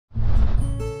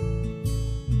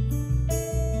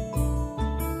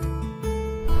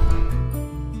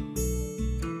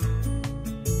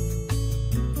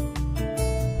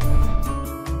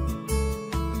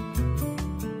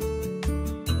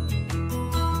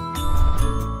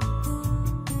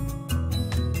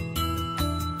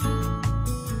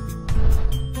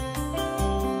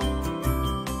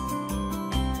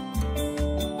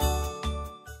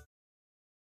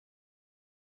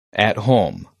At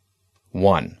home.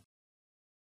 1.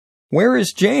 Where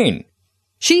is Jane?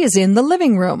 She is in the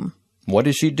living room. What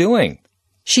is she doing?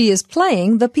 She is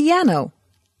playing the piano.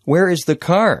 Where is the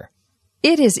car?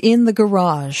 It is in the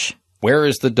garage. Where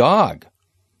is the dog?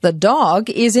 The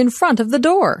dog is in front of the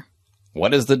door.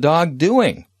 What is the dog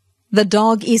doing? The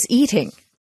dog is eating.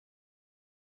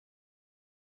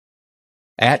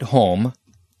 At home.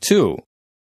 2.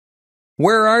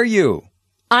 Where are you?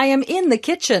 I am in the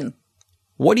kitchen.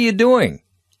 What are you doing?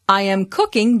 I am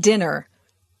cooking dinner.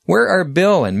 Where are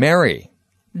Bill and Mary?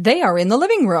 They are in the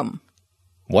living room.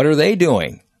 What are they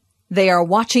doing? They are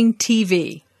watching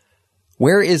TV.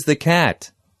 Where is the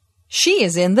cat? She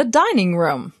is in the dining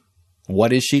room.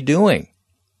 What is she doing?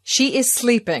 She is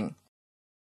sleeping.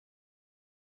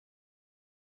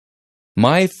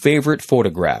 My favorite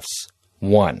photographs.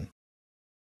 1.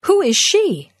 Who is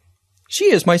she?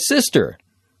 She is my sister.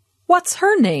 What's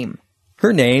her name?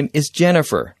 Her name is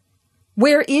Jennifer.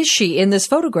 Where is she in this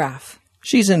photograph?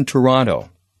 She's in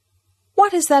Toronto.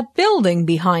 What is that building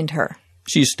behind her?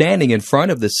 She's standing in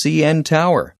front of the CN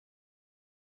Tower.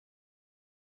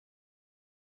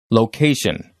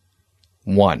 Location.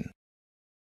 1.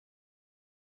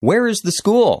 Where is the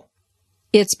school?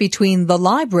 It's between the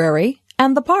library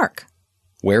and the park.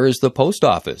 Where is the post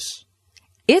office?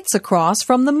 It's across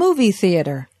from the movie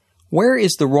theater. Where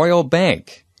is the Royal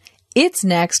Bank? It's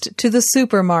next to the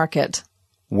supermarket.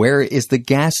 Where is the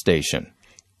gas station?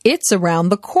 It's around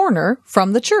the corner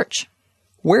from the church.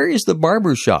 Where is the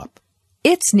barber shop?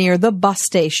 It's near the bus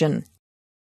station.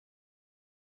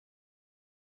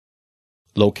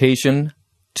 Location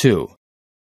 2.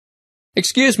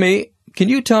 Excuse me, can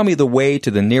you tell me the way to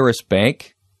the nearest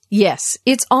bank? Yes,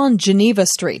 it's on Geneva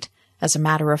Street. As a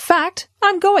matter of fact,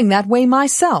 I'm going that way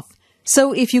myself.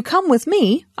 So if you come with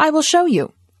me, I will show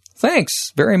you. Thanks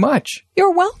very much.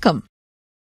 You're welcome.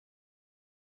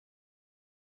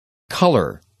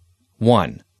 Color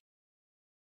 1.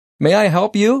 May I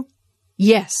help you?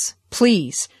 Yes,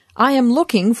 please. I am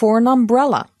looking for an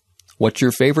umbrella. What's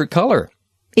your favorite color?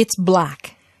 It's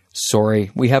black. Sorry,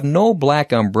 we have no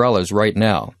black umbrellas right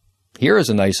now. Here is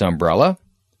a nice umbrella.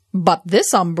 But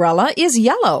this umbrella is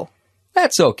yellow.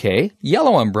 That's okay.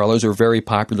 Yellow umbrellas are very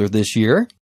popular this year.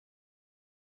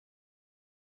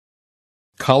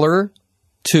 Color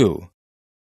 2.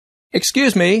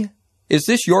 Excuse me, is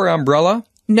this your umbrella?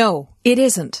 No, it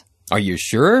isn't. Are you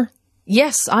sure?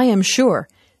 Yes, I am sure.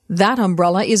 That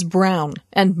umbrella is brown,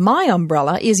 and my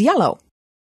umbrella is yellow.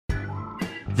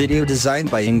 Video designed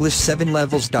by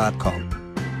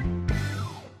English7levels.com.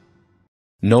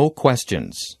 No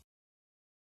questions.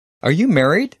 Are you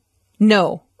married?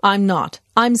 No, I'm not.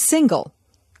 I'm single.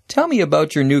 Tell me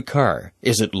about your new car.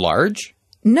 Is it large?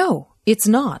 No, it's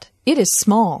not. It is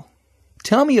small.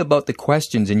 Tell me about the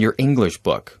questions in your English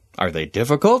book. Are they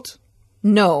difficult?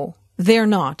 No, they're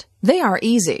not. They are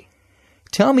easy.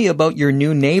 Tell me about your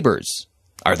new neighbors.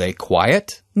 Are they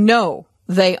quiet? No,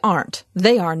 they aren't.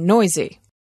 They are noisy.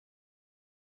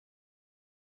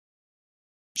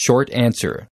 Short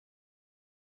answer.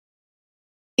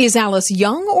 Is Alice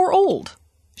young or old?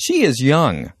 She is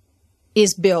young.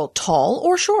 Is Bill tall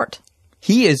or short?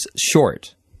 He is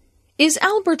short. Is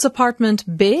Albert's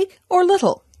apartment big or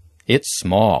little? It's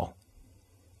small.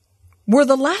 Were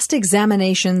the last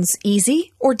examinations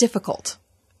easy or difficult?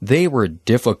 They were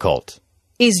difficult.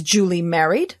 Is Julie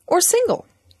married or single?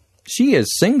 She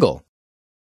is single.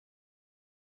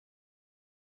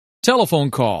 Telephone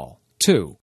call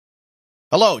 2.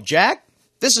 Hello, Jack.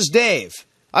 This is Dave.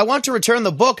 I want to return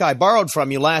the book I borrowed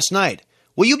from you last night.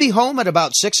 Will you be home at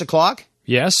about 6 o'clock?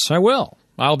 Yes, I will.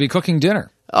 I'll be cooking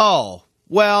dinner. Oh,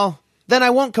 well, then I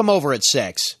won't come over at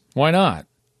 6. Why not?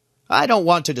 I don't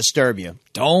want to disturb you.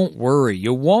 Don't worry,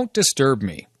 you won't disturb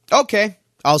me. Okay,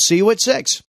 I'll see you at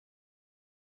 6.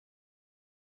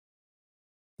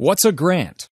 What's a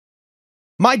grant?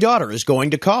 My daughter is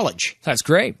going to college. That's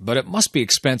great, but it must be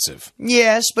expensive.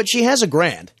 Yes, but she has a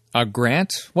grant. A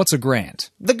grant? What's a grant?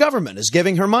 The government is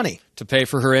giving her money. To pay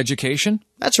for her education?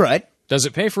 That's right. Does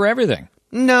it pay for everything?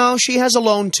 No, she has a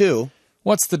loan too.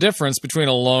 What's the difference between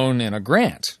a loan and a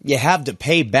grant? You have to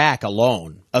pay back a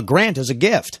loan. A grant is a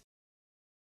gift.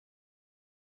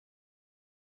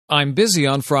 I'm busy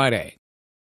on Friday.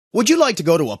 Would you like to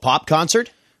go to a pop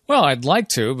concert? Well, I'd like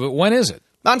to, but when is it?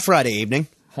 On Friday evening.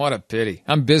 What a pity.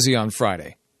 I'm busy on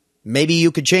Friday. Maybe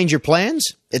you could change your plans?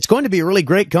 It's going to be a really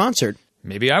great concert.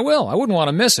 Maybe I will. I wouldn't want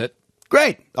to miss it.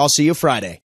 Great. I'll see you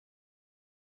Friday.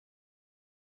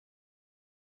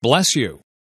 Bless you.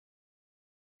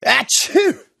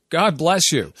 Achoo! God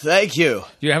bless you. Thank you.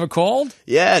 You have a cold?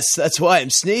 Yes, that's why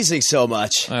I'm sneezing so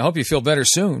much. I hope you feel better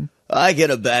soon. I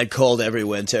get a bad cold every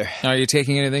winter. Are you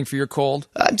taking anything for your cold?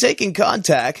 I'm taking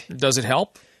Contact. Does it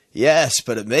help? Yes,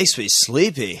 but it makes me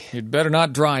sleepy. You'd better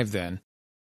not drive then.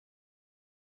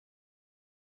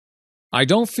 I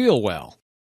don't feel well.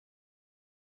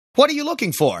 What are you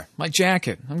looking for? My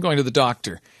jacket. I'm going to the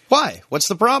doctor. Why? What's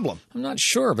the problem? I'm not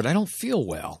sure, but I don't feel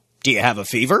well. Do you have a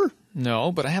fever?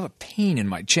 No, but I have a pain in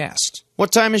my chest.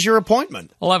 What time is your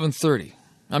appointment? 11:30.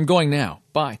 I'm going now.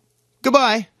 Bye.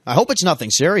 Goodbye. I hope it's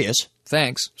nothing serious.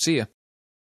 Thanks. See ya.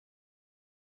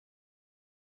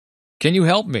 Can you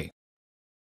help me?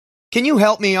 Can you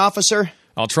help me, officer?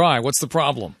 I'll try. What's the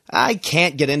problem? I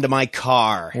can't get into my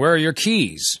car. Where are your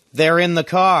keys? They're in the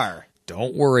car.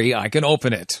 Don't worry, I can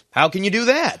open it. How can you do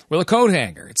that? With a coat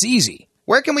hanger. It's easy.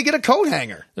 Where can we get a coat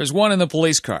hanger? There's one in the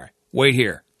police car. Wait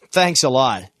here. Thanks a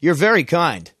lot. You're very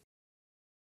kind.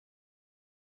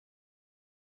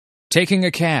 Taking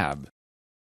a cab.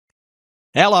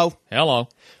 Hello. Hello.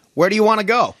 Where do you want to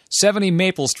go? 70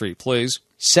 Maple Street, please.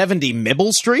 70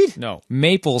 Mibble Street? No,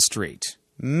 Maple Street.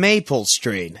 Maple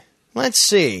Street. Let's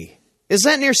see. Is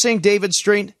that near St. David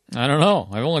Street? I don't know.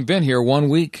 I've only been here 1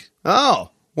 week. Oh,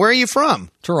 where are you from?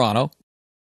 Toronto.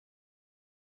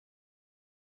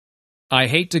 I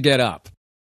hate to get up.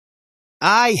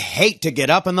 I hate to get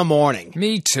up in the morning.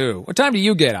 Me too. What time do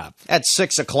you get up? At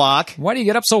 6 o'clock. Why do you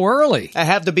get up so early? I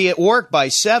have to be at work by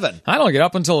 7. I don't get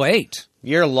up until 8.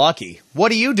 You're lucky. What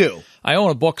do you do? I own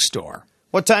a bookstore.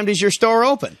 What time does your store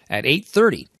open? At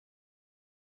 8:30.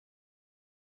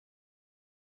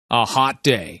 A hot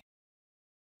day.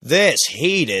 This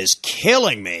heat is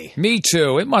killing me. Me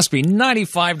too. It must be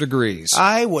 95 degrees.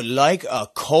 I would like a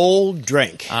cold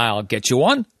drink. I'll get you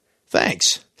one.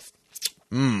 Thanks.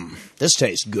 This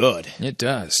tastes good. It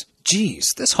does. Geez,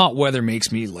 this hot weather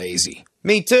makes me lazy.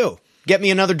 Me too. Get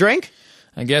me another drink?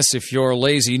 I guess if you're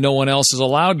lazy, no one else is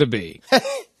allowed to be.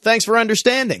 Thanks for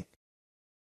understanding.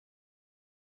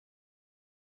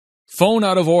 Phone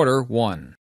out of order,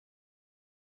 1.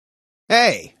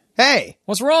 Hey.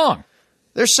 What's wrong?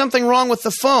 There's something wrong with the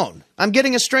phone. I'm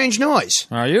getting a strange noise.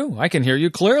 Are you? I can hear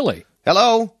you clearly.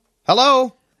 Hello?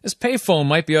 Hello? This payphone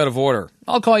might be out of order.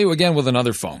 I'll call you again with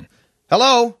another phone.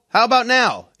 Hello? How about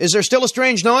now? Is there still a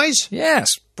strange noise? Yes,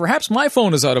 perhaps my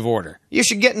phone is out of order. You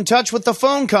should get in touch with the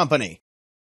phone company.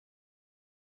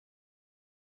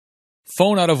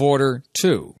 Phone out of order,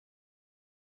 2.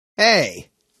 Hey,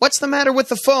 what's the matter with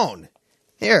the phone?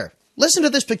 Here, listen to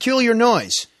this peculiar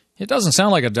noise. It doesn't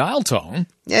sound like a dial tone.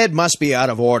 It must be out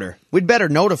of order. We'd better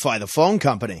notify the phone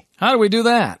company. How do we do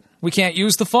that? We can't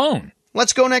use the phone.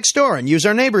 Let's go next door and use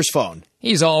our neighbor's phone.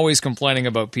 He's always complaining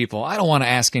about people. I don't want to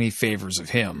ask any favors of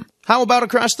him. How about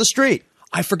across the street?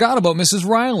 I forgot about Mrs.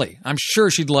 Riley. I'm sure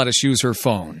she'd let us use her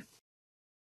phone.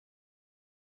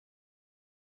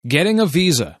 Getting a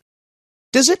visa.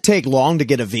 Does it take long to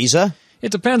get a visa?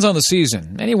 It depends on the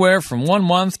season. Anywhere from 1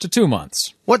 month to 2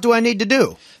 months. What do I need to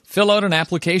do? Fill out an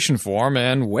application form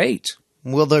and wait.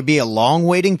 Will there be a long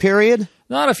waiting period?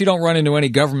 Not if you don't run into any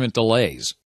government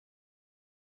delays.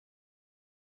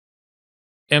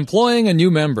 Employing a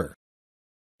new member.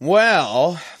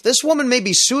 Well, this woman may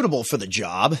be suitable for the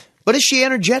job, but is she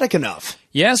energetic enough?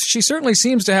 Yes, she certainly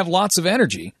seems to have lots of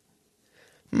energy.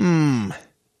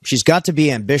 She's got to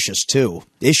be ambitious, too.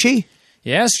 Is she?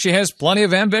 Yes, she has plenty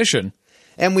of ambition.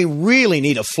 And we really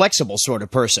need a flexible sort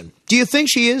of person. Do you think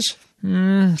she is?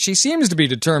 She seems to be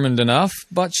determined enough,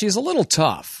 but she's a little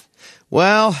tough.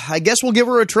 Well, I guess we'll give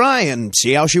her a try and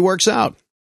see how she works out.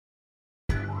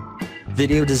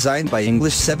 Video designed by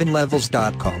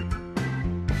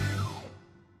English7levels.com.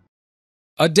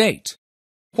 A date.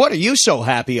 What are you so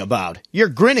happy about? You're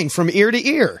grinning from ear to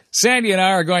ear. Sandy and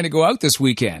I are going to go out this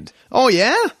weekend. Oh,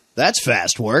 yeah? That's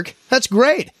fast work. That's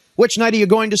great. Which night are you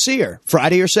going to see her?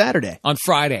 Friday or Saturday? On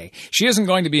Friday. She isn't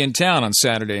going to be in town on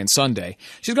Saturday and Sunday.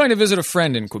 She's going to visit a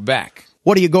friend in Quebec.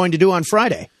 What are you going to do on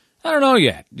Friday? I don't know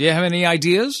yet. Do you have any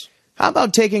ideas? How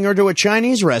about taking her to a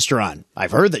Chinese restaurant?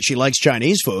 I've heard that she likes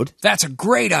Chinese food. That's a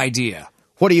great idea.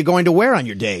 What are you going to wear on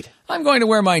your date? I'm going to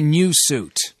wear my new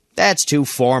suit. That's too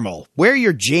formal. Wear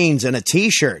your jeans and a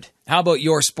t-shirt. How about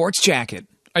your sports jacket?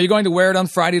 Are you going to wear it on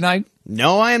Friday night?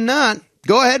 No, I am not.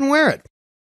 Go ahead and wear it.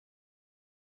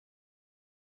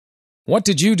 What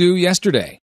did you do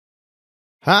yesterday?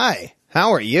 Hi,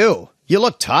 how are you? You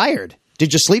look tired.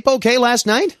 Did you sleep okay last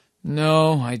night?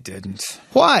 No, I didn't.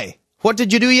 Why? What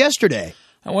did you do yesterday?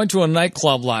 I went to a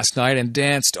nightclub last night and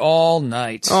danced all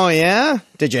night. Oh, yeah?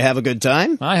 Did you have a good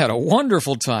time? I had a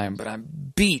wonderful time, but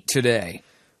I'm beat today.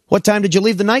 What time did you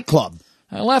leave the nightclub?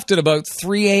 I left at about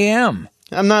 3 a.m.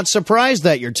 I'm not surprised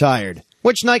that you're tired.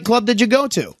 Which nightclub did you go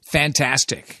to?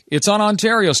 Fantastic. It's on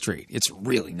Ontario Street. It's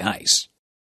really nice.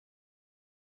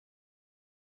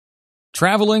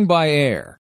 Traveling by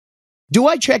air. Do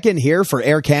I check in here for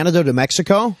Air Canada to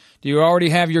Mexico? Do you already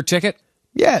have your ticket?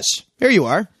 Yes, here you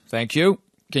are. Thank you.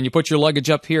 Can you put your luggage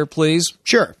up here, please?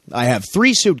 Sure, I have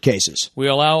 3 suitcases. We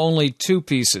allow only 2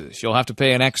 pieces. You'll have to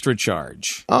pay an extra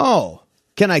charge. Oh,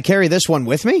 can I carry this one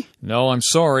with me? No, I'm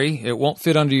sorry. It won't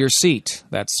fit under your seat.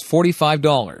 That's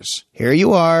 $45. Here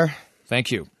you are.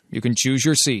 Thank you. You can choose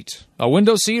your seat. A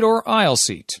window seat or aisle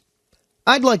seat.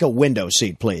 I'd like a window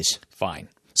seat, please. Fine.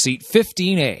 Seat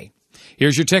 15A.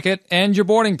 Here's your ticket and your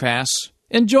boarding pass.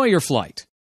 Enjoy your flight.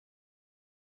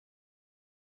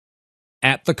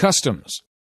 At the customs.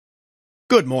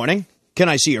 Good morning. Can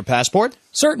I see your passport?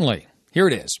 Certainly. Here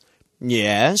it is.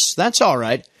 Yes, that's all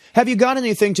right. Have you got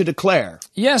anything to declare?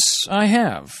 Yes, I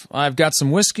have. I've got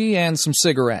some whiskey and some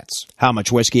cigarettes. How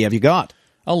much whiskey have you got?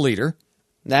 A liter.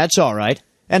 That's all right.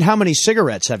 And how many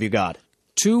cigarettes have you got?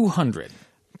 200.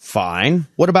 Fine.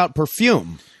 What about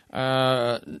perfume?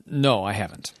 No, I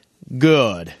haven't.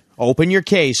 Good. Open your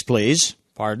case, please.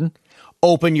 Pardon?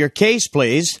 Open your case,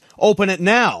 please. Open it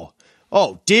now.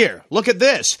 Oh, dear. Look at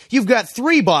this. You've got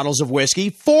 3 bottles of whiskey,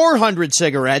 400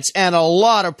 cigarettes, and a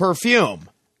lot of perfume.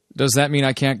 Does that mean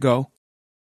I can't go?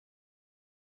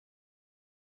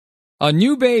 A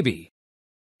new baby.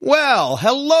 Well,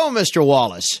 hello, Mr.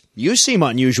 Wallace. You seem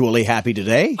unusually happy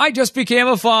today. I just became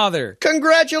a father.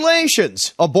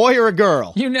 Congratulations! A boy or a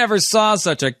girl? You never saw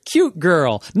such a cute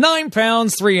girl. 9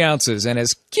 pounds, 3 ounces, and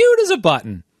as cute as a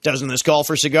button. Doesn't this call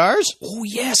for cigars? Oh,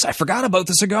 yes, I forgot about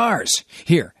the cigars.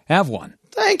 Here, have one.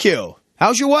 Thank you.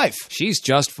 How's your wife? She's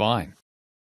just fine.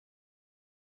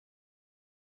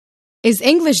 Is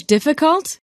English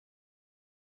difficult?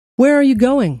 Where are you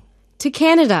going? To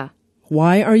Canada.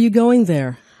 Why are you going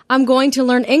there? I'm going to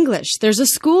learn English. There's a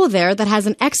school there that has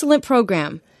an excellent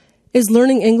program. Is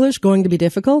learning English going to be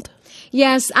difficult?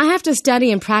 Yes, I have to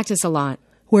study and practice a lot.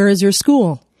 Where is your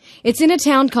school? It's in a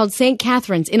town called St.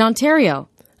 Catharines in Ontario.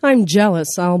 I'm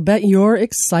jealous. I'll bet you're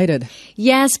excited.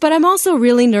 Yes, but I'm also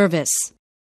really nervous.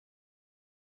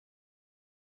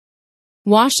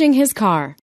 Washing his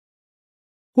car.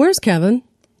 Where's Kevin?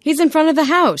 He's in front of the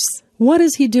house. What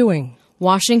is he doing?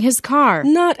 Washing his car.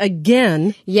 Not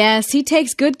again. Yes, he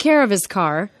takes good care of his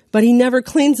car. But he never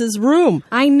cleans his room.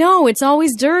 I know, it's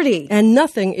always dirty. And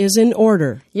nothing is in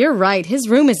order. You're right, his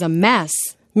room is a mess.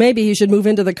 Maybe he should move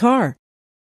into the car.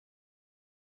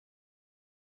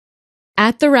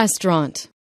 At the restaurant.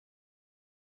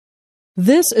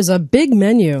 This is a big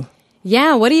menu.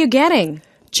 Yeah, what are you getting?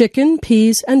 Chicken,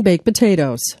 peas, and baked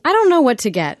potatoes. I don't know what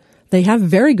to get. They have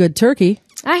very good turkey.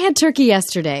 I had turkey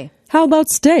yesterday. How about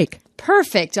steak?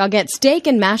 Perfect. I'll get steak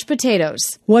and mashed potatoes.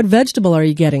 What vegetable are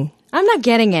you getting? I'm not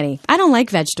getting any. I don't like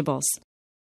vegetables.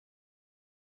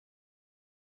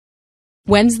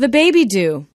 When's the baby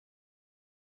due?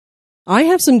 I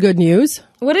have some good news.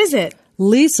 What is it?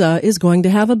 Lisa is going to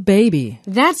have a baby.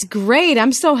 That's great.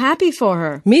 I'm so happy for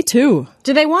her. Me too.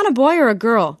 Do they want a boy or a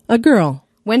girl? A girl.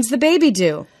 When's the baby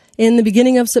due? In the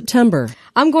beginning of September.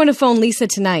 I'm going to phone Lisa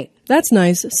tonight. That's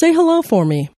nice. Say hello for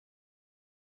me.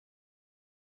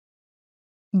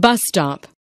 Bus stop.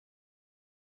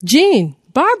 Jean.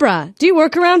 Barbara, do you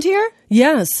work around here?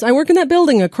 Yes, I work in that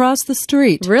building across the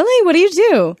street. Really? What do you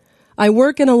do? I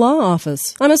work in a law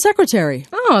office. I'm a secretary.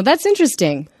 Oh, that's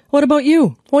interesting. What about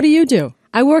you? What do you do?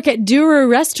 I work at Durer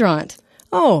Restaurant.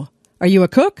 Oh, are you a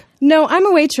cook? No, I'm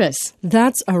a waitress.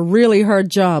 That's a really hard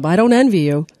job. I don't envy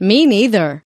you. Me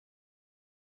neither.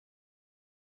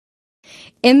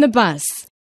 In the bus.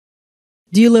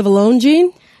 Do you live alone,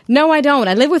 Jean? No, I don't.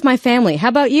 I live with my family. How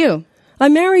about you?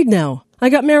 I'm married now. I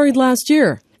got married last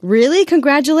year. Really?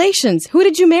 Congratulations. Who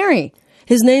did you marry?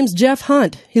 His name's Jeff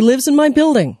Hunt. He lives in my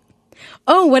building.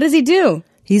 Oh, what does he do?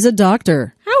 He's a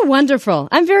doctor. How wonderful.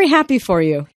 I'm very happy for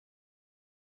you.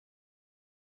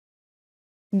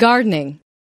 Gardening.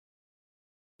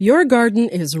 Your garden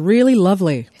is really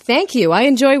lovely. Thank you. I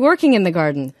enjoy working in the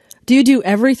garden. Do you do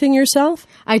everything yourself?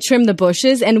 I trim the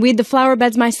bushes and weed the flower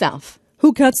beds myself.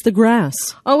 Who cuts the grass?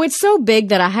 Oh, it's so big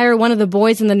that I hire one of the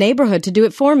boys in the neighborhood to do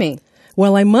it for me.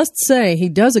 Well, I must say he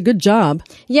does a good job.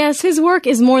 Yes, his work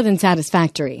is more than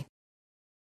satisfactory.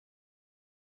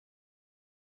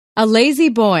 A lazy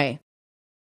boy.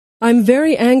 I'm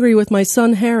very angry with my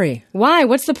son, Harry. Why?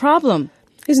 What's the problem?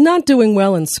 He's not doing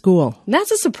well in school.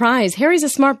 That's a surprise. Harry's a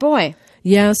smart boy.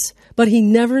 Yes, but he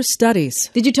never studies.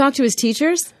 Did you talk to his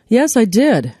teachers? Yes, I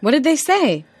did. What did they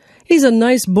say? He's a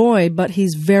nice boy, but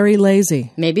he's very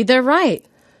lazy. Maybe they're right.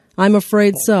 I'm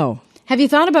afraid so. Have you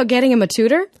thought about getting him a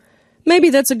tutor? Maybe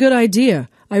that's a good idea.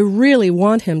 I really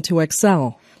want him to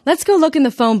excel. Let's go look in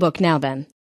the phone book now then.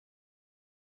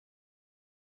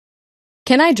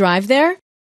 Can I drive there?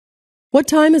 What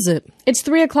time is it? It's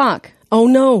 3 o'clock. Oh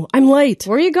no, I'm late.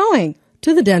 Where are you going?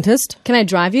 To the dentist. Can I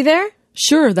drive you there?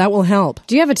 Sure, that will help.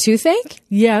 Do you have a toothache?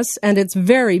 Yes, and it's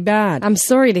very bad. I'm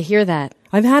sorry to hear that.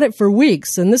 I've had it for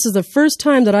weeks, and this is the first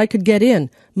time that I could get in.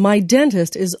 My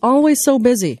dentist is always so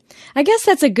busy. I guess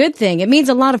that's a good thing. It means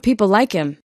a lot of people like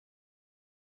him.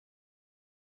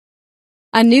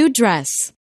 A new dress.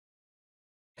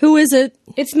 Who is it?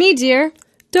 It's me, dear.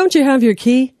 Don't you have your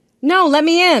key? No, let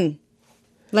me in.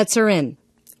 Lets her in.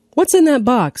 What's in that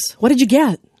box? What did you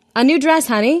get? A new dress,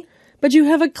 honey. But you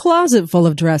have a closet full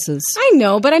of dresses. I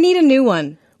know, but I need a new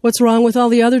one. What's wrong with all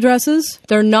the other dresses?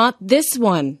 They're not this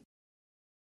one.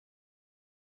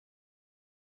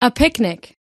 A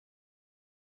picnic.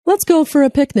 Let's go for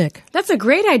a picnic. That's a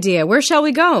great idea. Where shall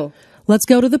we go? Let's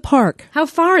go to the park. How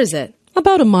far is it?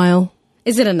 About a mile.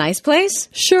 Is it a nice place?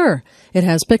 Sure. It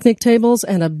has picnic tables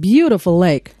and a beautiful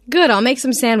lake. Good, I'll make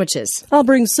some sandwiches. I'll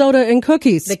bring soda and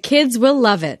cookies. The kids will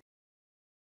love it.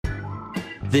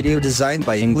 Video designed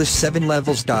by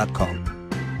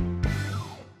English7levels.com.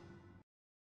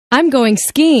 I'm going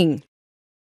skiing.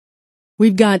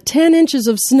 We've got 10 inches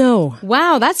of snow.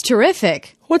 Wow, that's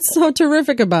terrific. What's so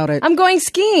terrific about it? I'm going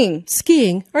skiing.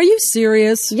 Skiing? Are you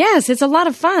serious? Yes, it's a lot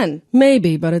of fun.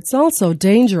 Maybe, but it's also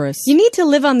dangerous. You need to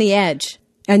live on the edge.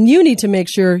 And you need to make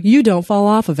sure you don't fall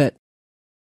off of it.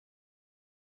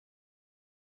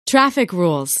 Traffic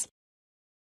rules.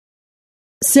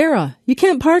 Sarah, you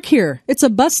can't park here. It's a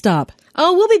bus stop.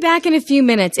 Oh, we'll be back in a few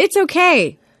minutes. It's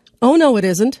okay. Oh, no, it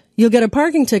isn't. You'll get a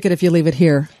parking ticket if you leave it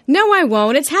here. No, I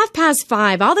won't. It's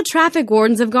 5:30. All the traffic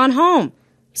wardens have gone home.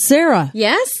 Sarah.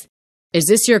 Yes? Is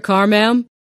this your car, ma'am?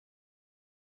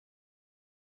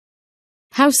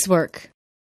 Housework.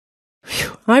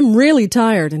 Whew, I'm really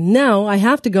tired, and now I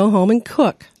have to go home and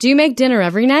cook. Do you make dinner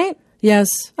every night? Yes,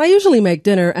 I usually make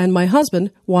dinner, and my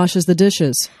husband washes the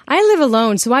dishes. I live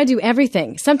alone, so I do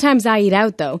everything. Sometimes I eat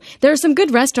out, though. There are some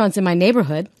good restaurants in my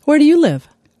neighborhood. Where do you live?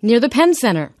 Near the Penn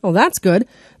Center. Oh, that's good.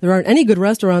 There aren't any good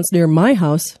restaurants near my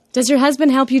house. Does your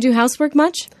husband help you do housework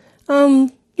much?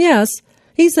 Yes.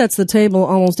 He sets the table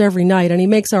almost every night, and he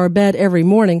makes our bed every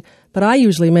morning, but I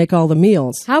usually make all the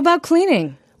meals. How about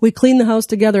cleaning? We clean the house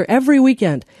together every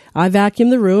weekend. I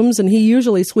vacuum the rooms, and he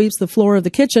usually sweeps the floor of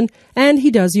the kitchen, and he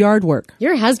does yard work.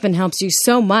 Your husband helps you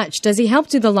so much. Does he help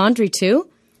do the laundry, too?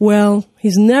 Well,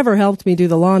 he's never helped me do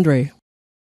the laundry.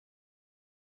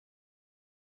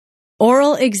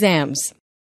 Oral exams.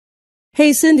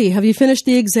 Hey, Cindy, have you finished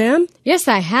the exam? Yes,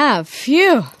 I have.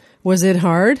 Phew. Was it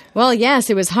hard? Well,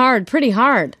 yes, it was hard. Pretty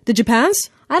hard. Did you pass?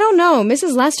 I don't know.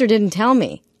 Mrs. Lester didn't tell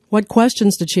me. What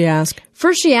questions did she ask?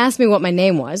 First, she asked me what my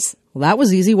name was. Well, that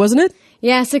was easy, wasn't it?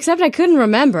 Yes, except I couldn't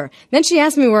remember. Then she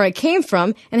asked me where I came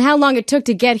from and how long it took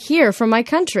to get here from my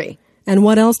country. And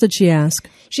what else did she ask?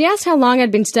 She asked how long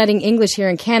I'd been studying English here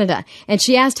in Canada, and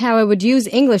she asked how I would use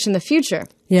English in the future.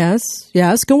 Yes,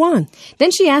 go on.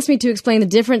 Then she asked me to explain the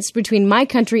difference between my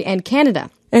country and Canada.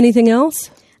 Anything else?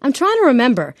 I'm trying to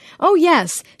remember. Oh,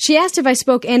 yes. She asked if I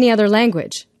spoke any other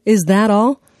language. Is that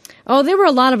all? Oh, there were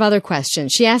a lot of other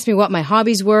questions. She asked me what my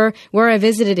hobbies were, where I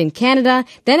visited in Canada.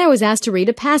 Then I was asked to read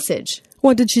a passage.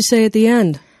 What did she say at the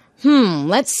end?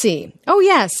 Let's see. Oh,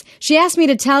 yes. She asked me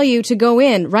to tell you to go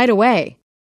in right away.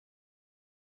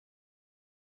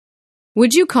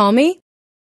 Would you call me?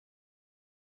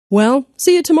 Well,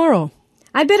 see you tomorrow.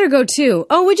 I'd better go too.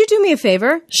 Oh, would you do me a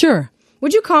favor? Sure.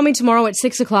 Would you call me tomorrow at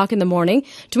 6 o'clock in the morning?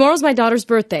 Tomorrow's my daughter's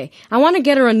birthday. I want to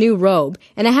get her a new robe,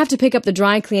 and I have to pick up the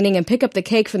dry cleaning and pick up the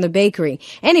cake from the bakery.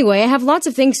 Anyway, I have lots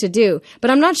of things to do, but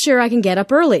I'm not sure I can get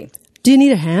up early. Do you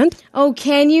need a hand? Oh,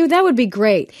 can you? That would be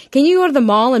great. Can you go to the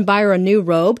mall and buy her a new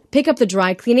robe, pick up the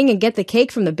dry cleaning, and get the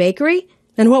cake from the bakery?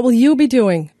 And what will you be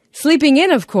doing? Sleeping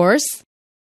in, of course.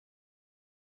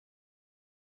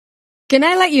 Can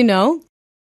I let you know?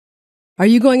 Are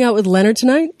you going out with Leonard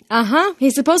tonight? Uh-huh.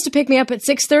 He's supposed to pick me up at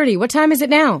 6:30. What time is it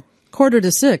now?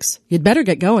 5:45. You'd better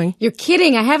get going. You're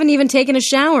kidding. I haven't even taken a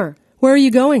shower. Where are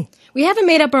you going? We haven't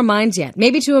made up our minds yet.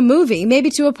 Maybe to a movie, maybe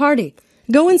to a party.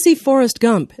 Go and see Forrest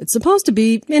Gump. It's supposed to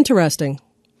be interesting.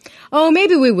 Oh,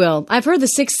 maybe we will. I've heard The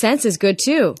Sixth Sense is good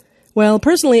too. Well,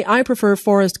 personally, I prefer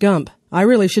Forrest Gump. I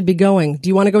really should be going. Do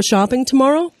you want to go shopping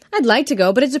tomorrow? I'd like to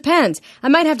go, but it depends. I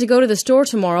might have to go to the store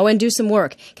tomorrow and do some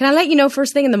work. Can I let you know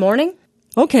first thing in the morning?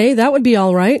 Okay, that would be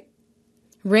all right.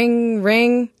 Ring,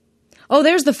 ring. Oh,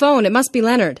 there's the phone. It must be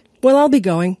Leonard. Well, I'll be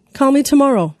going. Call me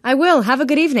tomorrow. I will. Have a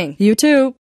good evening. You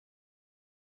too.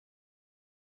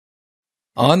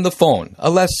 On the phone, a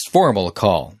less formal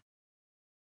call.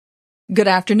 Good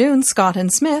afternoon, Scott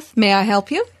and Smith. May I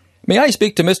help you? May I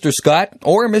speak to Mr. Scott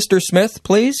or Mr. Smith,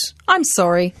 please? I'm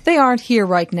sorry. They aren't here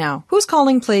right now. Who's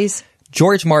calling, please?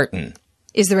 George Martin.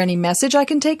 Is there any message I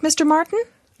can take, Mr. Martin?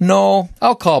 No,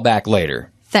 I'll call back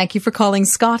later. Thank you for calling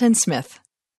Scott and Smith.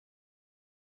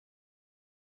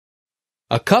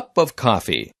 A cup of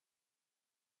coffee.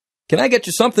 Can I get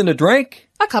you something to drink?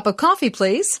 A cup of coffee,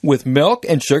 please. With milk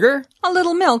and sugar? A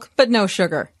little milk, but no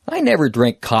sugar. I never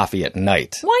drink coffee at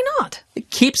night. Why not? It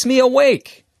keeps me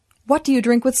awake. What do you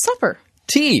drink with supper?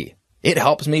 Tea. It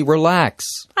helps me relax.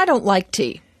 I don't like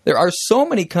tea. There are so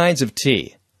many kinds of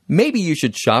tea. Maybe you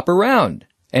should shop around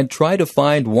and try to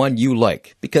find one you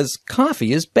like, because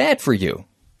coffee is bad for you.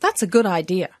 That's a good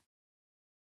idea.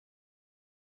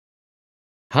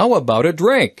 How about a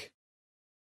drink?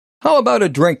 How about a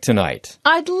drink tonight?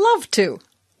 I'd love to.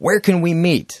 Where can we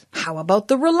meet? How about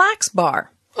the Relax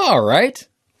Bar? All right.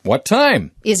 What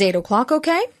time? Is 8 o'clock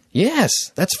okay? Yes,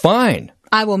 that's fine.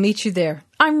 I will meet you there.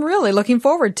 I'm really looking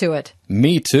forward to it.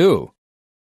 Me too.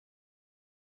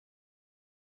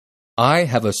 I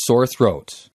have a sore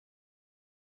throat.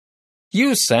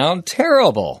 You sound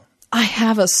terrible. I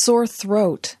have a sore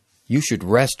throat. You should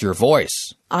rest your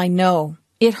voice. I know.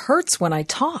 It hurts when I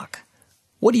talk.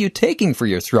 What are you taking for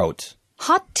your throat?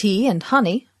 Hot tea and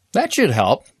honey. That should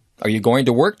help. Are you going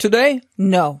to work today?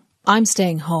 No, I'm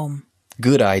staying home.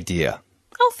 Good idea.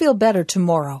 I'll feel better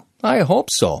tomorrow. I hope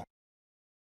so.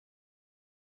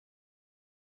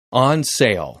 On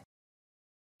sale.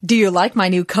 Do you like my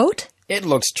new coat? It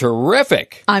looks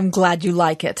terrific. I'm glad you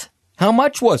like it. How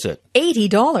much was it?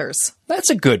 $80. That's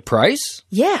a good price.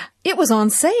 Yeah, it was on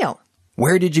sale.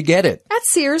 Where did you get it? At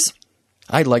Sears.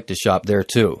 I'd like to shop there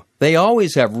too. They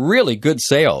always have really good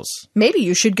sales. Maybe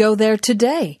you should go there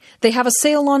today. They have a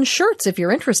sale on shirts if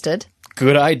you're interested.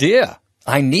 Good idea.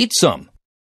 I need some.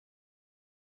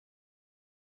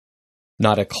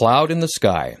 Not a cloud in the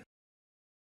sky.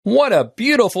 What a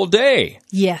beautiful day!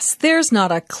 Yes, there's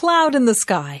not a cloud in the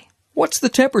sky. What's the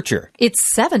temperature?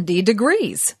 It's 70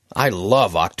 degrees. I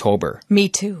love October. Me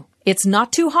too. It's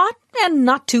not too hot and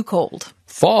not too cold.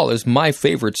 Fall is my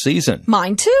favorite season.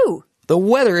 Mine too. The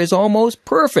weather is almost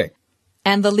perfect.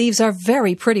 And the leaves are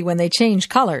very pretty when they change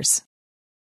colors.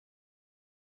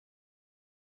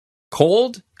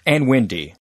 Cold and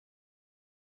windy.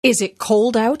 Is it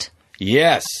cold out?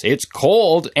 Yes, it's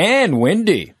cold and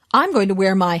windy. I'm going to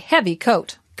wear my heavy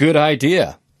coat. Good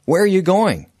idea. Where are you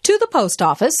going? To the post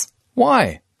office.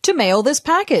 Why? To mail this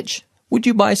package. Would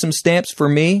you buy some stamps for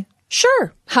me?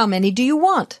 Sure. How many do you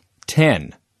want?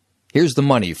 10. Here's the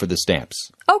money for the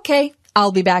stamps. Okay.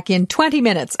 I'll be back in 20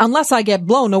 minutes unless I get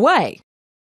blown away.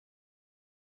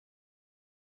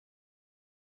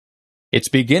 It's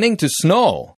beginning to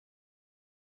snow.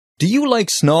 Do you like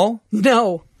snow?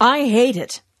 No, I hate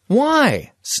it.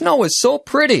 Why? Snow is so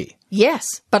pretty. Yes,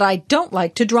 but I don't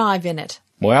like to drive in it.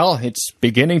 Well, it's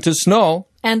beginning to snow.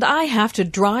 And I have to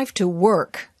drive to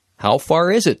work. How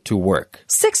far is it to work?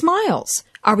 6 miles.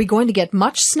 Are we going to get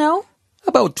much snow?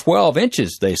 About 12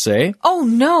 inches, they say. Oh,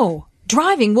 no.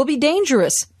 Driving will be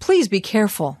dangerous. Please be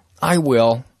careful. I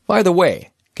will. By the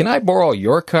way, can I borrow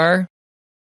your car?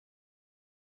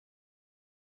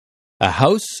 A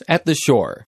house at the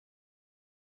shore.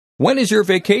 When is your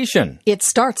vacation? It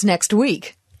starts next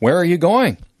week. Where are you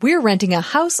going? We're renting a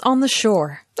house on the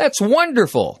shore. That's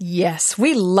wonderful. Yes,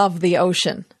 we love the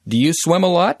ocean. Do you swim a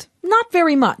lot? Not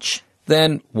very much.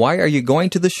 Then why are you going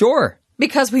to the shore?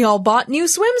 Because we all bought new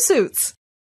swimsuits.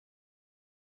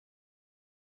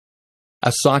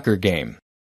 A soccer game.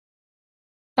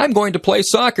 I'm going to play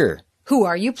soccer. Who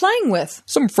are you playing with?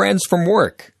 Some friends from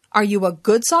work. Are you a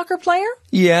good soccer player?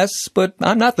 Yes, but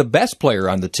I'm not the best player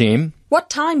on the team. What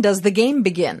time does the game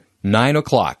begin? 9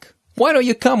 o'clock. Why don't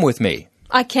you come with me?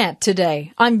 I can't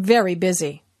today. I'm very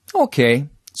busy. Okay.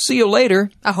 See you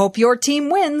later. I hope your team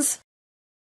wins.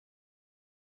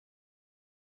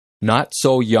 Not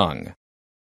so young.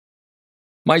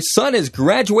 My son is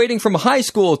graduating from high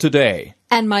school today.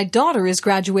 And my daughter is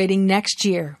graduating next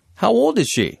year. How old is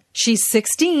she? She's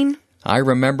 16. I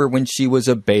remember when she was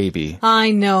a baby.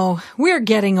 I know. We're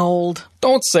getting old.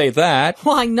 Don't say that.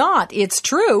 Why not? It's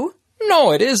true.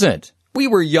 No, it isn't. We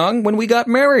were young when we got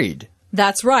married.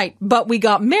 That's right, but we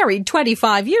got married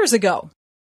 25 years ago.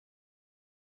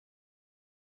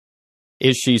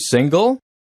 Is she single?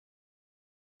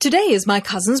 Today is my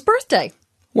cousin's birthday.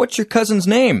 What's your cousin's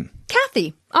name?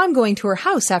 Kathy. I'm going to her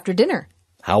house after dinner.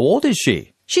 How old is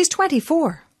she? She's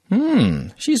 24.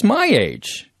 She's my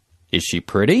age. Is she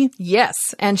pretty? Yes,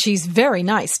 and she's very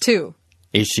nice, too.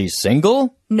 Is she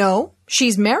single? No,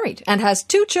 she's married and has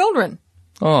 2 children.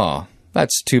 Oh,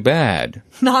 that's too bad.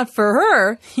 Not for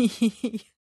her.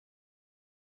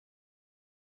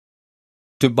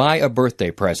 To buy a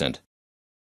birthday present.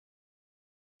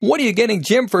 What are you getting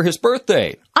Jim for his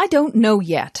birthday? I don't know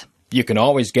yet. You can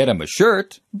always get him a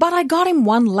shirt. But I got him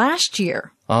one last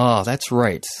year. Ah, that's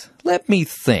right. Let me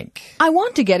think. I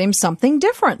want to get him something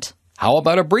different. How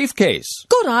about a briefcase?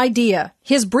 Good idea.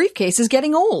 His briefcase is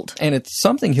getting old. And it's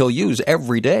something he'll use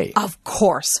every day. Of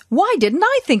course. Why didn't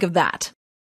I think of that?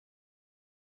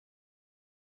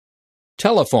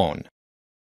 Telephone.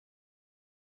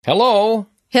 Hello?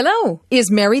 Hello. Is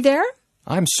Mary there?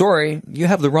 I'm sorry, you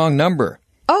have the wrong number.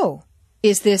 Oh,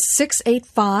 is this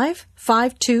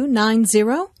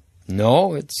 685-5290?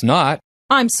 No, it's not.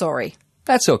 I'm sorry.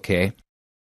 That's okay.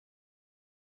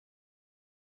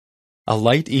 A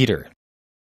light eater.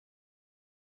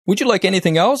 Would you like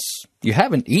anything else? You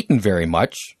haven't eaten very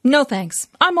much. No thanks.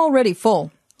 I'm already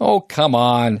full. Oh, come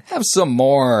on. Have some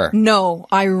more. No,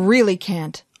 I really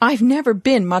can't. I've never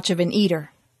been much of an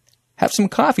eater. Have some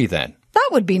coffee then. That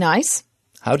would be nice.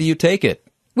 How do you take it?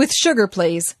 With sugar,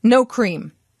 please. No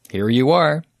cream. Here you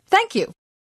are. Thank you.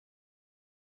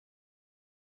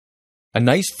 A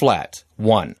nice flat.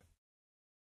 1.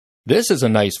 This is a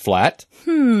nice flat.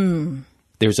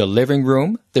 There's a living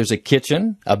room, there's a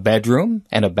kitchen, a bedroom,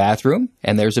 and a bathroom,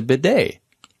 and there's a bidet.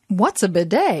 What's a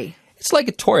bidet? It's like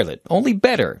a toilet, only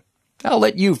better. I'll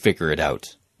let you figure it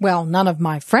out. Well, none of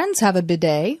my friends have a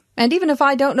bidet, and even if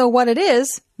I don't know what it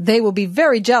is, they will be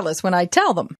very jealous when I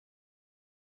tell them.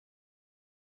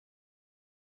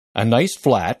 A nice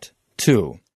flat.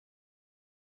 2.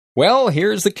 Well,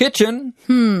 here's the kitchen.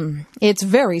 It's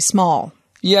very small.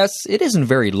 Yes, it isn't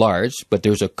very large, but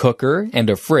there's a cooker and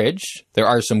a fridge. There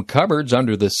are some cupboards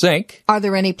under the sink. Are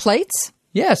there any plates?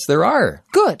 Yes, there are.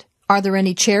 Good. Are there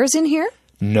any chairs in here?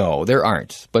 No, there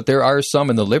aren't, but there are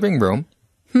some in the living room.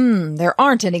 There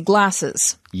aren't any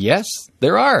glasses. Yes,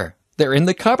 there are. They're in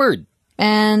the cupboard.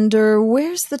 And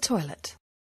where's the toilet?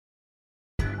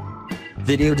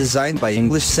 Video designed by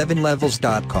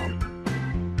English7levels.com.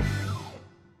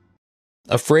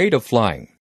 Afraid of flying.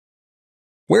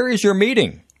 Where is your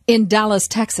meeting? In Dallas,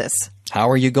 Texas. How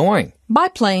are you going? By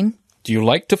plane. Do you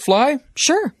like to fly?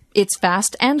 Sure. It's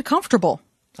fast and comfortable.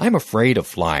 I'm afraid of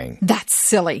flying. That's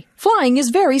silly. Flying is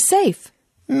very safe.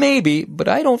 Maybe, but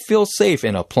I don't feel safe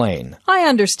in a plane. I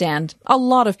understand. A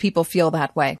lot of people feel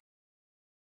that way.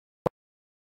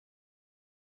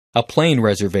 A plane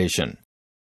reservation.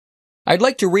 I'd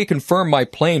like to reconfirm my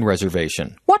plane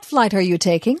reservation. What flight are you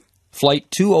taking?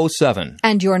 Flight 207.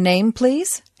 And your name,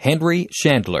 please? Henry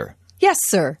Chandler. Yes,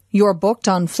 sir. You're booked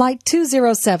on Flight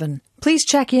 207. Please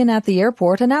check in at the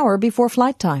airport an hour before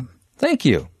flight time. Thank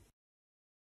you.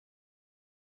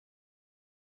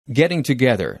 Getting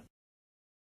together.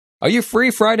 Are you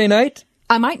free Friday night?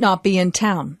 I might not be in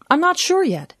town. I'm not sure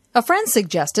yet. A friend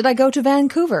suggested I go to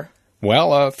Vancouver.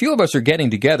 Well, a few of us are getting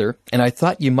together, and I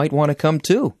thought you might want to come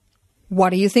too.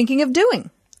 What are you thinking of doing?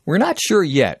 We're not sure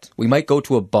yet. We might go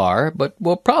to a bar, but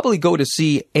we'll probably go to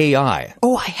see AI.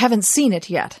 Oh, I haven't seen it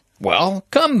yet. Well,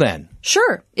 come then.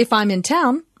 Sure. If I'm in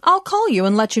town, I'll call you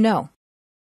and let you know.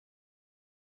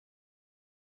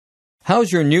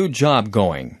 How's your new job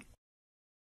going?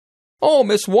 Oh,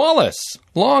 Miss Wallace.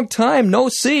 Long time no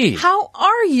see. How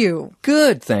are you?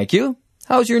 Good, thank you.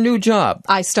 How's your new job?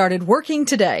 I started working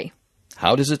today.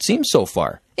 How does it seem so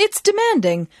far? It's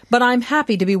demanding, but I'm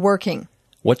happy to be working.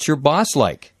 What's your boss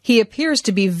like? He appears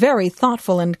to be very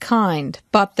thoughtful and kind,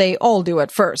 but they all do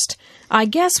at first. I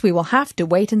guess we will have to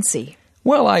wait and see.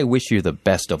 Well, I wish you the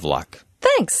best of luck.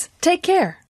 Thanks. Take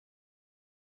care.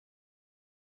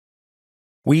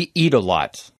 We eat a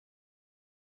lot.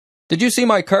 Did you see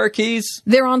my car keys?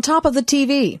 They're on top of the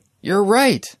TV. You're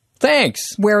right. Thanks.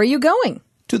 Where are you going?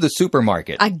 To the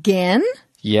supermarket. Again?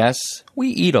 Yes, we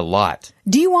eat a lot.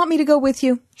 Do you want me to go with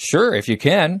you? Sure, if you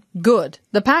can. Good.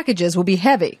 The packages will be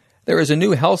heavy. There is a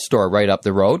new health store right up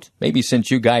the road. Maybe since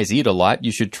you guys eat a lot,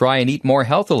 you should try and eat more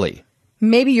healthily.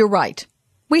 Maybe you're right.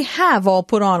 We have all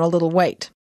put on a little weight.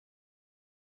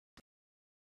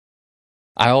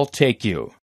 I'll take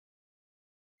you.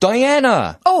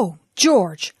 Diana! Oh,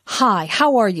 George. Hi,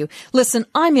 how are you? Listen,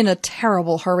 I'm in a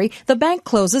terrible hurry. The bank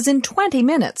closes in 20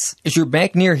 minutes. Is your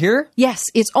bank near here? Yes,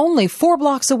 it's only 4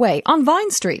 blocks away, on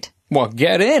Vine Street. Well,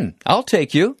 get in. I'll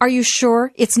take you. Are you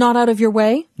sure it's not out of your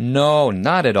way? No,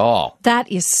 not at all. That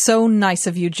is so nice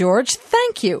of you, George.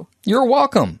 Thank you. You're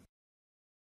welcome.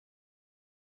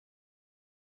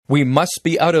 We must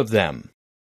be out of them.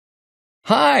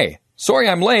 Hi. Sorry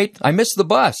I'm late. I missed the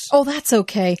bus. Oh, that's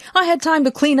okay. I had time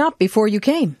to clean up before you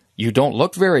came. You don't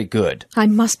look very good. I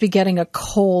must be getting a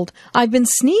cold. I've been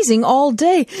sneezing all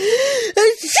day.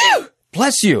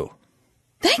 Bless you.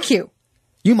 Thank you.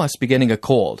 You must be getting a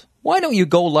cold. Why don't you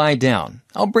go lie down?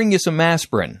 I'll bring you some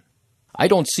aspirin. I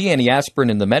don't see any aspirin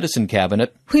in the medicine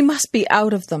cabinet. We must be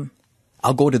out of them.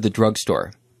 I'll go to the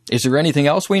drugstore. Is there anything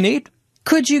else we need?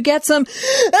 Could you get some...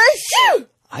 Achoo!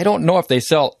 I don't know if they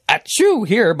sell achoo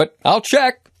here, but I'll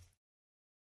check.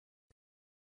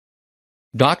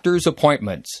 Doctor's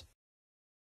appointments.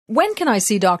 When can I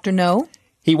see Dr. No?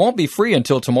 He won't be free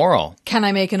until tomorrow. Can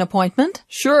I make an appointment?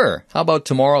 Sure. How about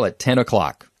tomorrow at 10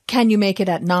 o'clock? Can you make it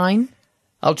at 9?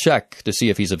 I'll check to see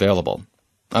if he's available.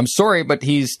 I'm sorry, but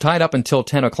he's tied up until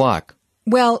 10 o'clock.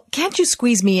 Well, can't you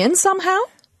squeeze me in somehow?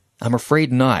 I'm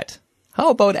afraid not. How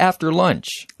about after lunch?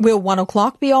 Will 1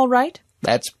 o'clock be all right?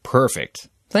 That's perfect.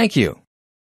 Thank you.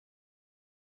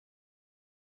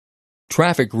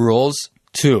 Traffic rules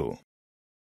 2.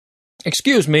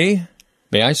 Excuse me,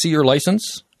 may I see your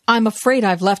license? I'm afraid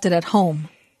I've left it at home.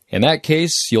 In that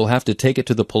case, you'll have to take it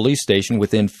to the police station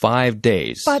within 5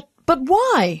 days. But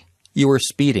why? You were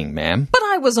speeding, ma'am. But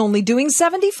I was only doing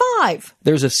 75.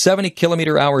 There's a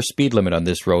 70-kilometer-hour speed limit on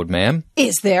this road, ma'am.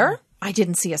 Is there? I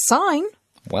didn't see a sign.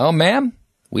 Well, ma'am,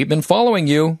 we've been following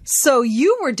you. So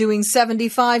you were doing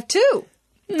 75 too?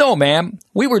 No, ma'am.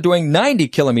 We were doing 90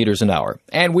 kilometers an hour,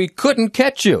 and we couldn't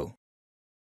catch you.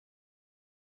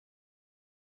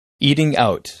 Eating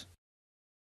out.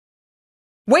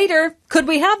 Waiter, could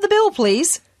we have the bill,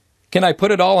 please? Can I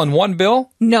put it all on one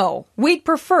bill? No, we'd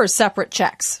prefer separate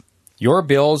checks. Your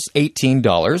bill's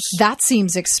 $18. That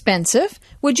seems expensive.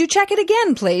 Would you check it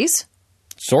again, please?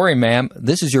 Sorry, ma'am.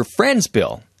 This is your friend's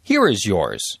bill. Here is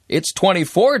yours. It's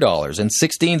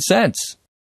 $24.16.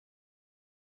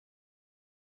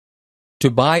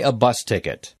 To buy a bus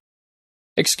ticket.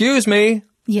 Excuse me.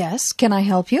 Yes, can I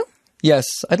help you? Yes,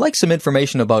 I'd like some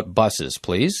information about buses,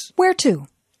 please. Where to?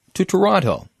 To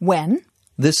Toronto. When?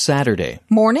 This Saturday.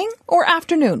 Morning or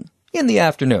afternoon? In the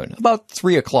afternoon, about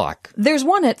 3 o'clock. There's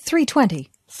one at 3:20.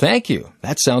 Thank you.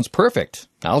 That sounds perfect.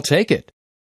 I'll take it.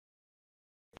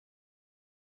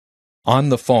 On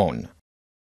the phone.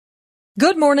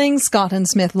 Good morning, Scott and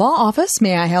Smith Law Office.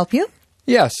 May I help you?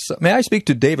 Yes, may I speak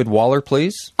to David Waller,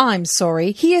 please? I'm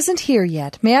sorry, he isn't here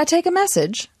yet. May I take a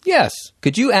message? Yes.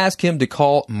 Could you ask him to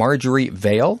call Marjorie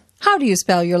Vale? How do you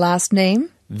spell your last name?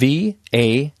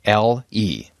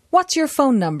 V-A-L-E. What's your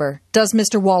phone number? Does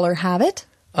Mr. Waller have it?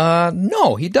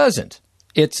 No, he doesn't.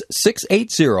 It's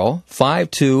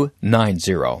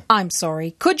 680-5290. I'm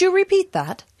sorry. Could you repeat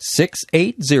that?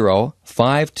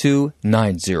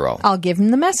 680-5290. I'll give him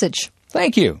the message.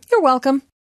 Thank you. You're welcome.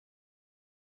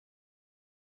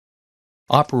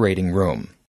 Operating room.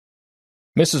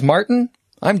 Mrs. Martin,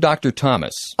 I'm Dr.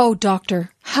 Thomas. Oh,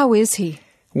 doctor, how is he?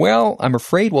 Well, I'm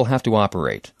afraid we'll have to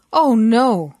operate. Oh,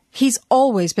 no. He's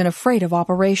always been afraid of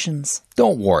operations.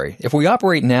 Don't worry. If we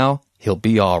operate now, he'll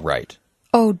be all right.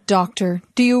 Oh, doctor,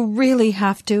 do you really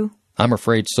have to? I'm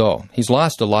afraid so. He's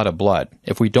lost a lot of blood.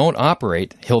 If we don't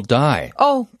operate, he'll die.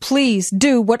 Oh, please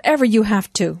do whatever you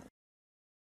have to.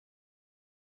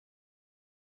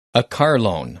 A car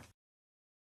loan.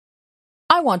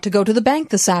 I want to go to the bank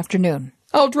this afternoon.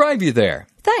 I'll drive you there.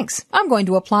 Thanks. I'm going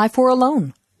to apply for a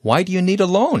loan. Why do you need a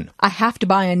loan? I have to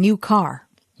buy a new car.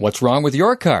 What's wrong with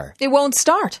your car? It won't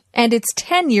start, and it's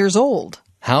 10 years old.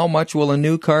 How much will a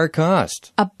new car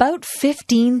cost? About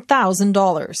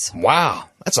 $15,000. Wow,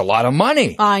 that's a lot of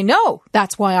money. I know.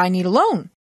 That's why I need a loan.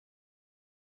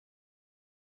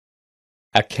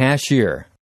 A cashier.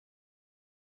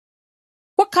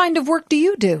 What kind of work do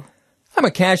you do? I'm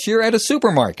a cashier at a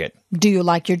supermarket. Do you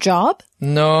like your job?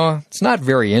 No, it's not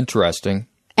very interesting.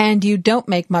 And you don't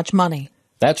make much money.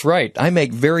 That's right. I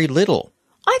make very little.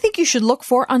 I think you should look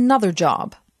for another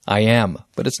job. I am,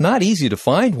 but it's not easy to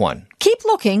find one. Keep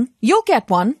looking. You'll get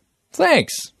one.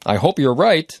 Thanks. I hope you're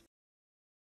right.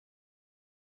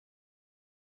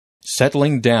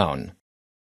 Settling down.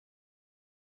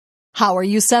 How are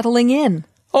you settling in?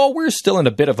 Oh, we're still in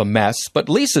a bit of a mess, but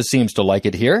Lisa seems to like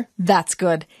it here. That's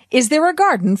good. Is there a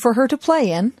garden for her to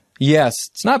play in? Yes,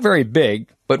 it's not very big,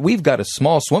 but we've got a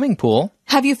small swimming pool.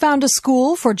 Have you found a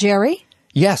school for Jerry?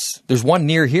 Yes, there's one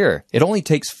near here. It only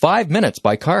takes 5 minutes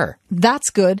by car. That's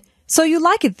good. So you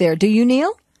like it there, do you,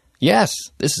 Neil? Yes,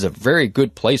 this is a very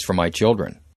good place for my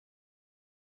children.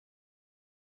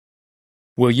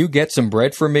 Will you get some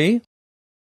bread for me?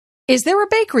 Is there a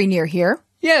bakery near here?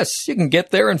 Yes, you can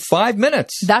get there in 5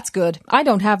 minutes. That's good. I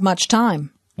don't have much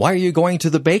time. Why are you going to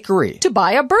the bakery? To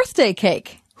buy a birthday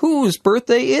cake. Whose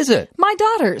birthday is it? My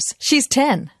daughter's. She's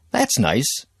 10. That's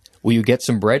nice. Will you get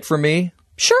some bread for me?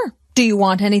 Sure. Do you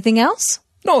want anything else?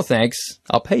 No, thanks.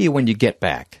 I'll pay you when you get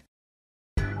back.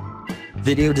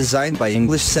 Video designed by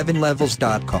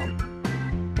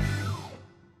English7levels.com.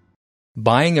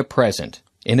 Buying a present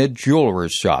in a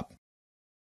jeweler's shop.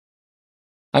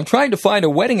 I'm trying to find a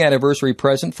wedding anniversary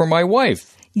present for my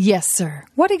wife. Yes, sir.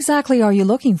 What exactly are you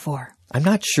looking for? I'm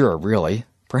not sure, really.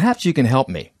 Perhaps you can help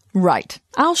me. Right.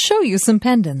 I'll show you some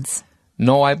pendants.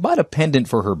 No, I bought a pendant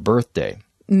for her birthday.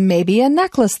 Maybe a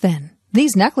necklace then.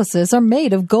 These necklaces are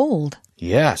made of gold.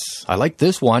 Yes, I like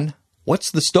this one. What's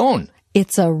the stone?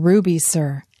 It's a ruby,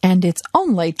 sir, and it's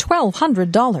only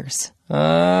 $1,200.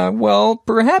 Well,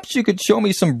 perhaps you could show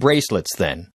me some bracelets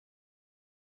then.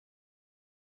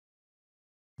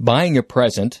 Buying a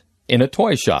present in a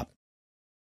toy shop.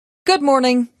 Good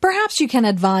morning. Perhaps you can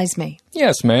advise me.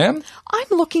 Yes, ma'am. I'm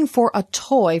looking for a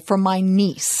toy for my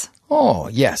niece. Oh,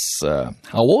 yes. How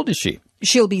old is she?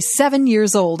 She'll be 7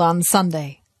 years old on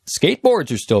Sunday.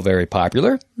 Skateboards are still very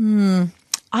popular.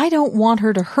 I don't want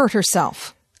her to hurt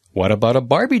herself. What about a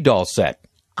Barbie doll set?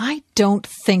 I don't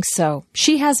think so.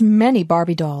 She has many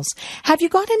Barbie dolls. Have you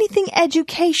got anything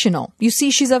educational? You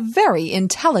see, she's a very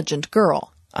intelligent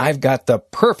girl. I've got the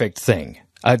perfect thing.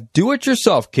 A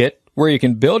do-it-yourself kit where you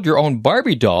can build your own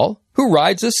Barbie doll who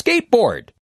rides a skateboard.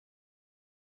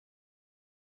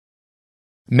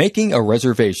 Making a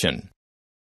reservation.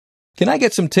 Can I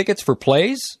get some tickets for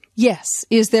plays? Yes.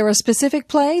 Is there a specific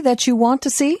play that you want to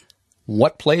see?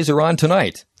 What plays are on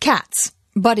tonight? Cats.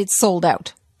 But it's sold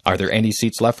out. Are there any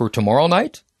seats left for tomorrow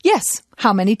night? Yes.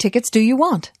 How many tickets do you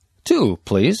want? 2,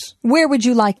 please. Where would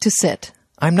you like to sit?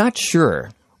 I'm not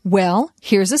sure. Well,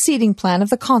 here's a seating plan of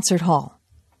the concert hall.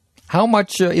 How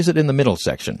much is it in the middle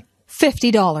section?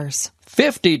 $50.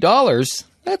 $50?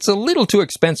 That's a little too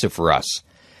expensive for us.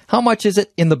 How much is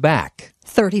it in the back?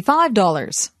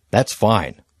 $35. That's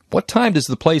fine. What time does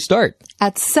the play start?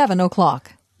 At 7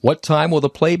 o'clock. What time will the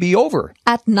play be over?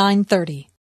 At 9:30.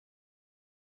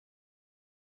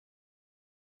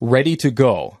 Ready to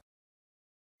go.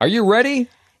 Are you ready?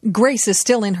 Grace is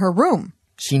still in her room.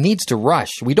 She needs to rush.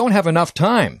 We don't have enough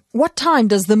time. What time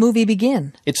does the movie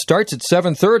begin? It starts at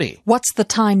 7:30. What's the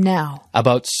time now?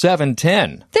 About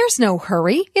 7:10. There's no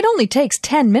hurry. It only takes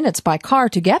 10 minutes by car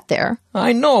to get there.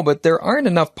 I know, but there aren't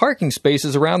enough parking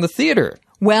spaces around the theater.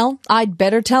 Well, I'd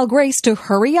better tell Grace to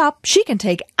hurry up. She can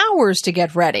take hours to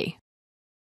get ready.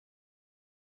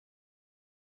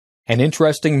 An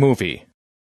interesting movie.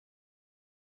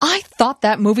 I thought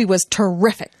that movie was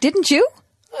terrific, didn't you?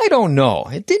 I don't know.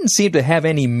 It didn't seem to have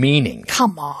any meaning.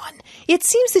 Come on. It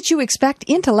seems that you expect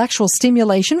intellectual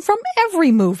stimulation from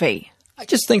every movie. I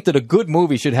just think that a good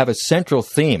movie should have a central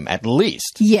theme, at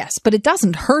least. Yes, but it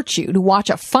doesn't hurt you to watch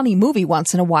a funny movie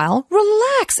once in a while.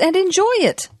 Relax and enjoy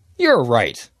it. You're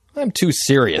right. I'm too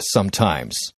serious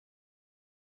sometimes.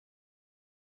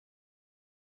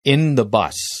 In the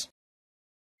bus.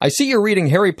 I see you're reading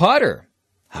Harry Potter.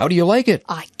 How do you like it?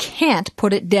 I can't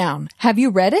put it down. Have you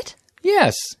read it?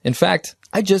 Yes. In fact,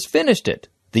 I just finished it.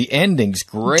 The ending's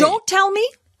great. Don't tell me.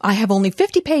 I have only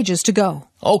 50 pages to go.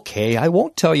 Okay, I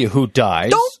won't tell you who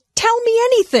dies. Don't tell me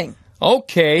anything.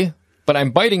 Okay, but I'm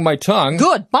biting my tongue.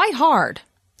 Good, bite hard.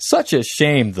 Such a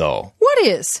shame, though. What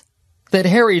is? That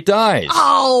Harry dies.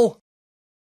 Oh!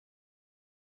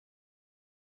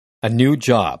 A new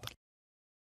job.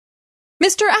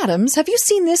 Mr. Adams, have you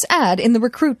seen this ad in the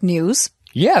Recruit News?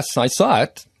 Yes, I saw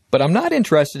it, but I'm not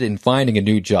interested in finding a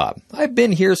new job. I've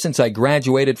been here since I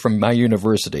graduated from my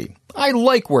university. I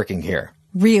like working here.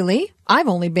 Really? I've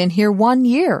only been here 1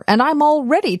 year, and I'm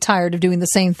already tired of doing the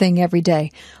same thing every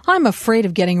day. I'm afraid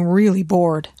of getting really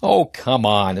bored. Oh, come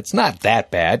on. It's not that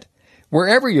bad.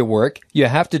 Wherever you work, you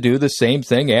have to do the same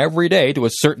thing every day to a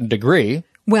certain degree.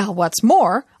 Well, what's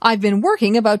more, I've been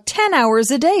working about 10 hours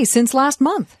a day since last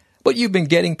month. But you've been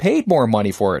getting paid more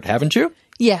money for it, haven't you?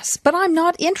 Yes, but I'm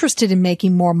not interested in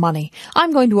making more money.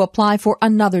 I'm going to apply for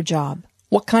another job.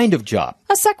 What kind of job?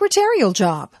 A secretarial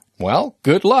job. Well,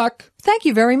 good luck. Thank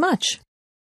you very much.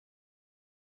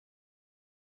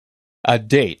 A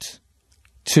date.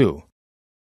 2.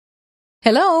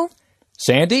 Hello?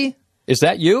 Sandy? Is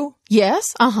that you?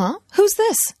 Yes, Who's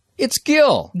this? It's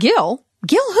Gil. Gil?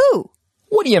 Gil who?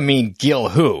 What do you mean, Gil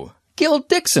who? Gil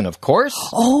Dixon, of course.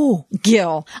 Oh,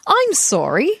 Gil. I'm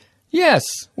sorry. Yes,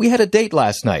 we had a date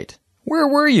last night. Where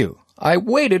were you? I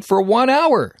waited for 1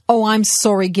 hour. Oh, I'm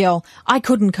sorry, Gil. I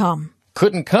couldn't come.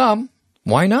 Couldn't come?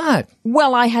 Why not?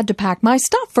 Well, I had to pack my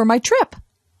stuff for my trip.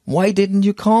 Why didn't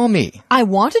you call me? I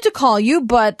wanted to call you,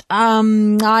 but,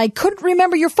 I couldn't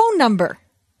remember your phone number.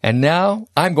 And now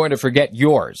I'm going to forget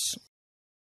yours.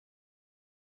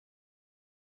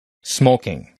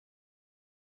 Smoking.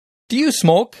 Do you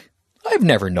smoke? I've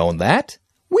never known that.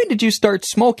 When did you start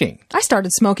smoking? I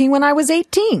started smoking when I was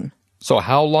 18. So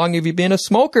how long have you been a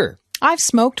smoker? I've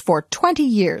smoked for 20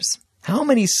 years. How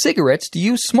many cigarettes do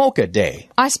you smoke a day?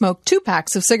 I smoke 2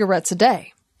 packs of cigarettes a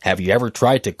day. Have you ever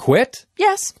tried to quit?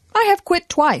 Yes, I have quit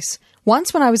twice.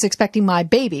 Once when I was expecting my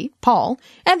baby, Paul,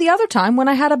 and the other time when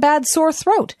I had a bad sore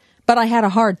throat. But I had a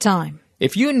hard time.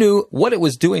 If you knew what it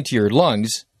was doing to your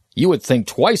lungs, you would think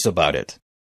twice about it.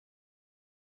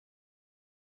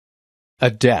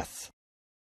 A death.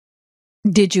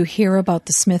 Did you hear about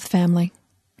the Smith family?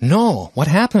 No, what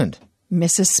happened?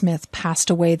 Mrs. Smith passed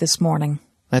away this morning.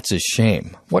 That's a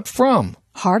shame. What from?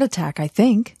 Heart attack, I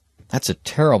think. That's a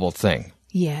terrible thing.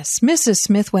 Yes, Mrs.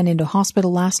 Smith went into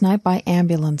hospital last night by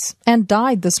ambulance and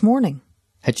died this morning.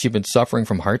 Had she been suffering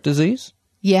from heart disease?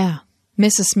 Yeah,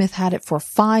 Mrs. Smith had it for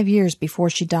 5 years before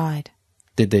she died.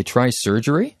 Did they try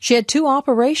surgery? She had 2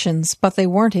 operations, but they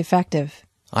weren't effective.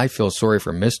 I feel sorry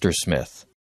for Mr. Smith.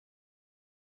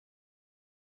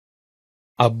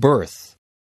 A birth.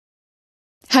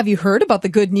 Have you heard about the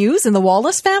good news in the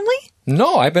Wallace family?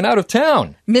 No, I've been out of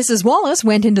town. Mrs. Wallace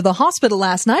went into the hospital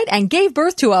last night and gave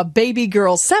birth to a baby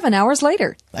girl 7 hours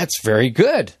later. That's very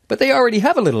good. But they already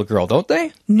have a little girl, don't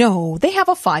they? No, they have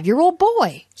a 5-year-old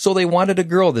boy. So they wanted a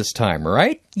girl this time,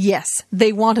 right? Yes,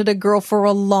 they wanted a girl for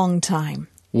a long time.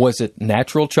 Was it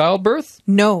natural childbirth?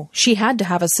 No, she had to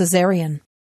have a cesarean.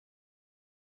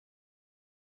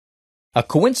 A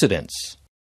coincidence.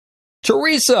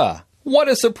 Teresa! What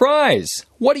a surprise!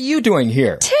 What are you doing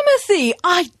here? Timothy,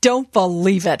 I don't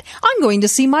believe it. I'm going to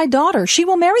see my daughter. She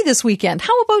will marry this weekend.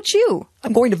 How about you?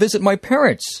 I'm going to visit my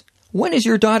parents. When is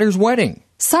your daughter's wedding?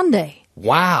 Sunday.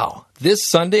 Wow! This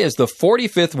Sunday is the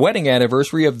 45th wedding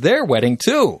anniversary of their wedding,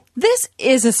 too. This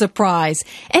is a surprise.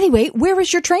 Anyway, where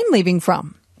is your train leaving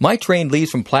from? My train leaves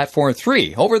from Platform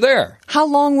 3, over there. How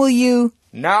long will you...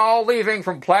 Now leaving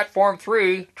from Platform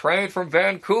 3, train from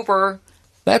Vancouver.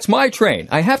 That's my train.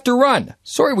 I have to run.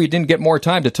 Sorry we didn't get more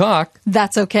time to talk.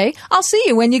 That's okay. I'll see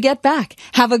you when you get back.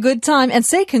 Have a good time and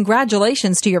say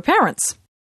congratulations to your parents.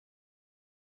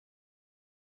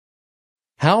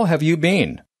 How have you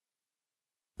been?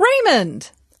 Raymond!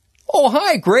 Oh,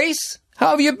 hi, Grace.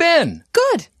 How have you been?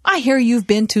 Good. I hear you've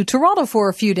been to Toronto for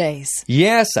a few days.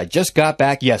 Yes, I just got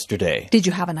back yesterday. Did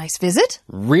you have a nice visit?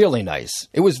 Really nice.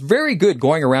 It was very good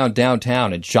going around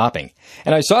downtown and shopping.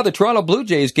 And I saw the Toronto Blue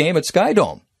Jays game at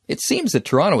Skydome. It seems that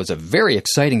Toronto is a very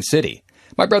exciting city.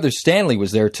 My brother Stanley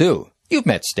was there too. You've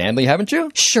met Stanley, haven't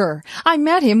you? Sure. I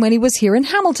met him when he was here in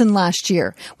Hamilton last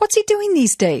year. What's he doing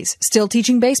these days? Still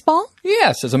teaching baseball?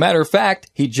 Yes, as a matter of fact,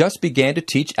 he just began to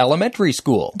teach elementary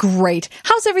school. Great.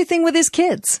 How's everything with his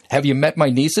kids? Have you met my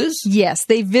nieces? Yes,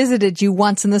 they visited you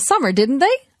once in the summer, didn't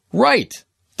they? Right.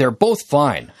 They're both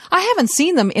fine. I haven't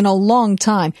seen them in a long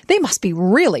time. They must be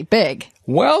really big.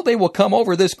 Well, they will come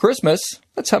over this Christmas.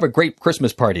 Let's have a great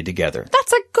Christmas party together.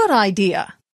 That's a good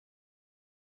idea.